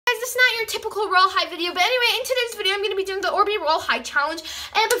it's not your typical Royale High video, but anyway, in today's video, I'm going to be doing the Orbeez Royale High challenge.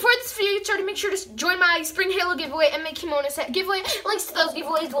 And before this video gets started, make sure to join my Spring Halo giveaway and my Kimono set giveaway. Links to those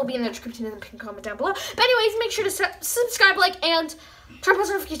giveaways will be in the description and the pinned comment down below. But anyways, make sure to subscribe, like, and turn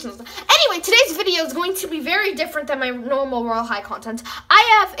post notifications. Anyway, today's video is going to be very different than my normal Royale High content. I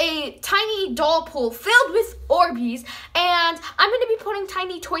have a tiny doll pool filled with Orbeez, and I'm going to be putting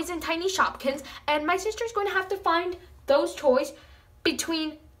tiny toys in tiny Shopkins, and my sister's going to have to find those toys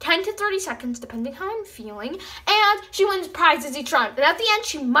between 10 to 30 seconds, depending how I'm feeling, and she wins prizes each round. And at the end,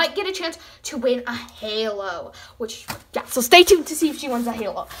 she might get a chance to win a halo, which, yeah, so stay tuned to see if she wins a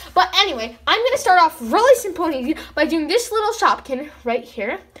halo. But anyway, I'm going to start off really simple and easy by doing this little Shopkin right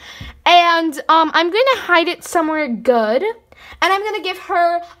here, and I'm going to hide it somewhere good, and I'm going to give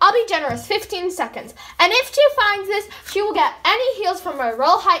her, I'll be generous, 15 seconds. And if she finds this, she will get any heals from my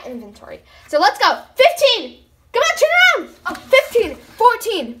Royale High inventory. So let's go. 15! Come on, turn around! Oh, 15,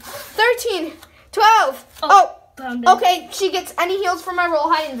 14, 13, 12. Okay, she gets any heals from my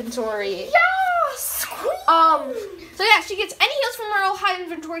Royale High inventory. Yes! So yeah, she gets any heals from my Royale High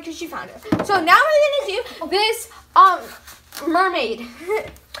inventory because she found it. So now we're gonna do this, mermaid.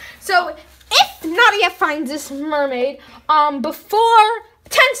 So if Nadia finds this mermaid, before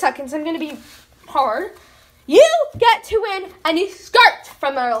 10 seconds, I'm gonna be hard. You get to win a new skirt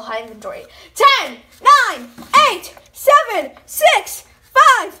from my Royale High inventory. 10, 9, 8, 7, 6,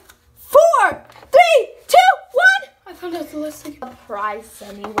 5, 4, 3, 2, 1. I found out the list again. A prize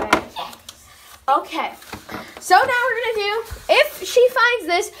anyway. Okay, so now we're gonna do, if she finds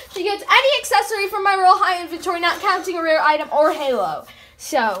this, she gets any accessory from my Royale High inventory, not counting a rare item or halo.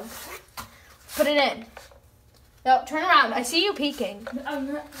 So, put it in. No, turn around. I see you peeking.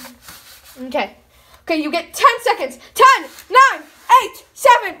 Okay. Okay, you get 10 seconds. 10, 9, 8,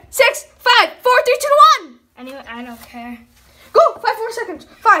 7, 6, 5, 4, 3, 2, 1. Anyway, I don't care. Go. 5 more seconds.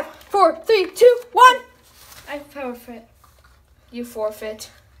 5, 4, 3, 2, 1. I forfeit. You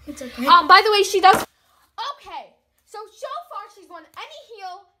forfeit. It's okay. By the way, she does. Okay. So far she's won any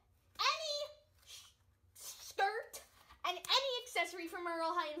heal, any skirt, and any accessory from her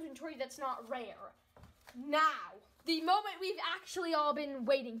Royale High inventory that's not rare. Now, the moment we've actually all been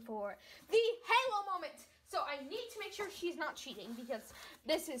waiting for. The halo moment. So I need to make sure she's not cheating, because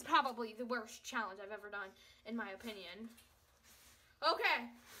this is probably the worst challenge I've ever done, in my opinion. Okay.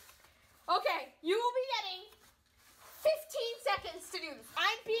 Okay, you will be getting 15 seconds to do this.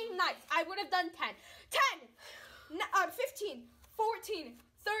 I'm being nice. I would have done 10. 15, 14,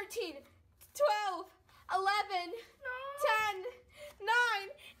 13, 12, 11, 10, 9,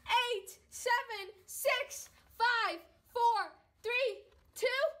 8, 7, 6, 5, 4, 3, 2,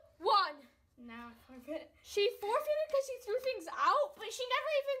 1. Now I forfeit. She forfeited because she threw things out, but she never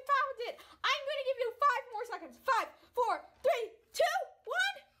even found it. I'm going to give you 5 more seconds. 5, 4, 3, 2,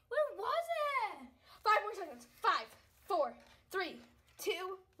 1. Where was it? 5 more seconds. 5, 4, 3,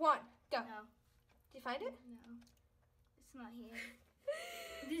 2, 1. Go. No. Did you find it? No. It's not here.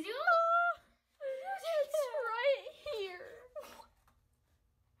 Did you? It's right here.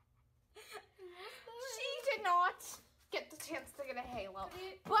 She did not get the chance to get a halo.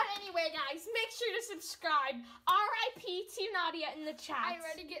 But anyway, guys, make sure to subscribe. R.I.P. to Nadia in the chat. I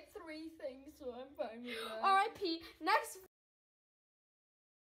already get 3 things, so I'm fine with that. R.I.P. Next